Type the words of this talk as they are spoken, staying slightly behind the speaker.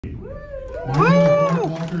My name is Mark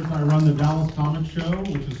Walters. I run the Dallas Comic Show,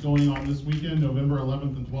 which is going on this weekend, November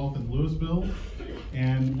 11th and 12th in Louisville.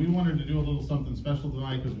 And we wanted to do a little something special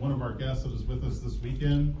tonight because one of our guests that is with us this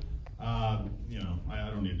weekend, I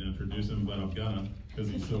don't need to introduce him, but I'm gonna, because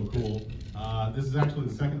he's so cool. This is actually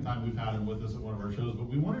the second time we've had him with us at one of our shows, but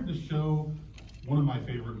we wanted to show one of my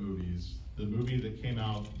favorite movies, the movie that came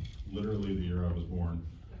out literally the year I was born.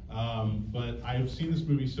 But I've seen this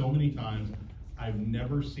movie so many times. I've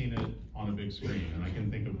never seen it on a big screen, and I can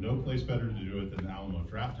think of no place better to do it than Alamo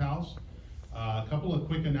Drafthouse. A couple of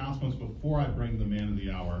quick announcements before I bring the man of the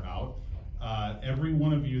hour out. Every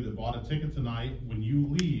one of you that bought a ticket tonight, when you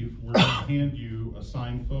leave, we're going to hand you a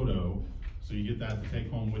signed photo, so you get that to take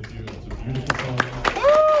home with you. It's a beautiful photo.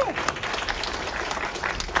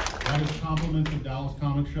 That is compliments of Dallas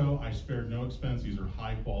Comic Show. I spared no expense. These are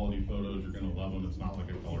high quality photos. You're going to love them. It's not like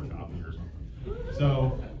a color copy or something.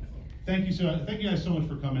 So thank you guys so much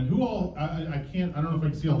for coming. Who all, I don't know if I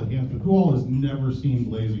can see all the hands, but who all has never seen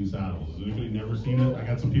Blazing Saddles? Has anybody never seen it? I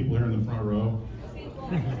got some people here in the front row.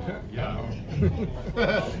 Yeah.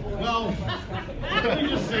 Well, let me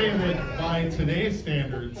just say that by today's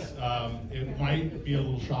standards, it might be a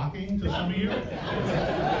little shocking to some of you.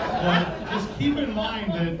 But just keep in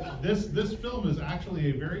mind that this film is actually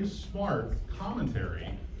a very smart commentary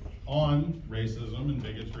on racism and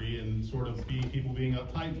bigotry and sort of people being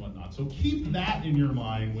uptight and whatnot. So keep that in your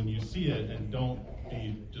mind when you see it and don't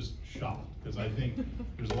be just shocked, because I think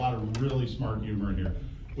there's a lot of really smart humor in here.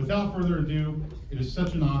 Without further ado, it is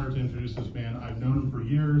such an honor to introduce this man. I've known him for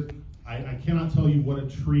years. I cannot tell you what a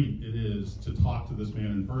treat it is to talk to this man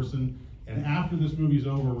in person. And after this movie's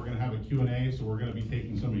over, we're going to have a Q&A, so we're going to be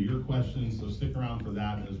taking some of your questions, so stick around for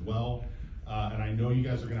that as well. And I know you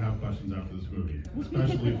guys are going to have questions after this movie,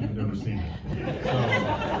 especially if you've never seen it.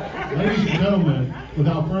 So, ladies and gentlemen,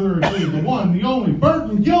 without further ado, the one, the only,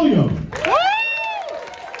 Burton Gilliam.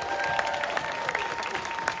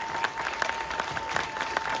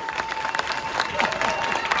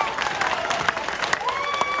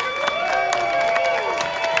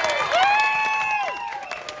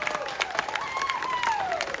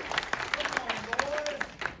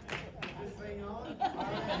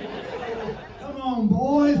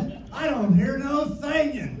 Boys, I don't hear no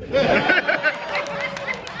singing. We'll go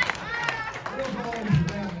into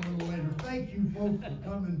that a little later. Thank you folks for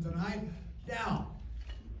coming tonight. Now,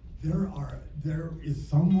 there is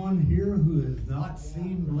someone here who has not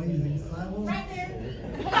seen Blazing Saddles. Right there.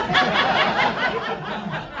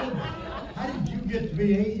 How did you get to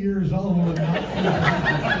be 8 years old and not see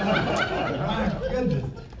Blazing Saddles? My goodness.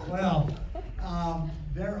 Well,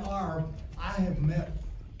 I have met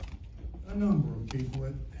a number of people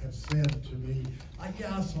that have said to me, I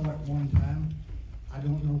saw it one time. I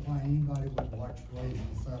don't know why anybody would watch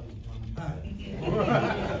Blazing Saddles one time.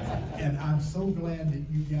 And I'm so glad that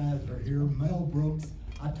you guys are here. Mel Brooks,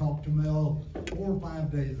 I talked to Mel 4 or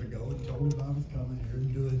 5 days ago and told him I was coming here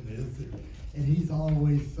and doing this. And he's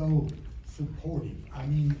always so supportive. I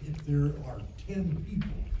mean, if there are 10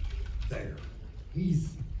 people there, he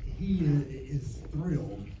is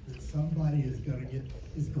thrilled that somebody is going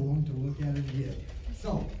to look at it again.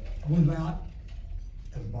 So, without,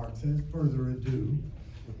 as Mark says, further ado,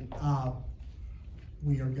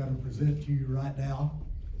 we are going to present to you right now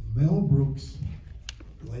Mel Brooks'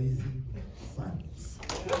 Blazing Saddles.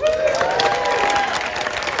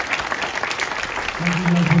 Thank you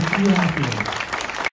guys for being out there.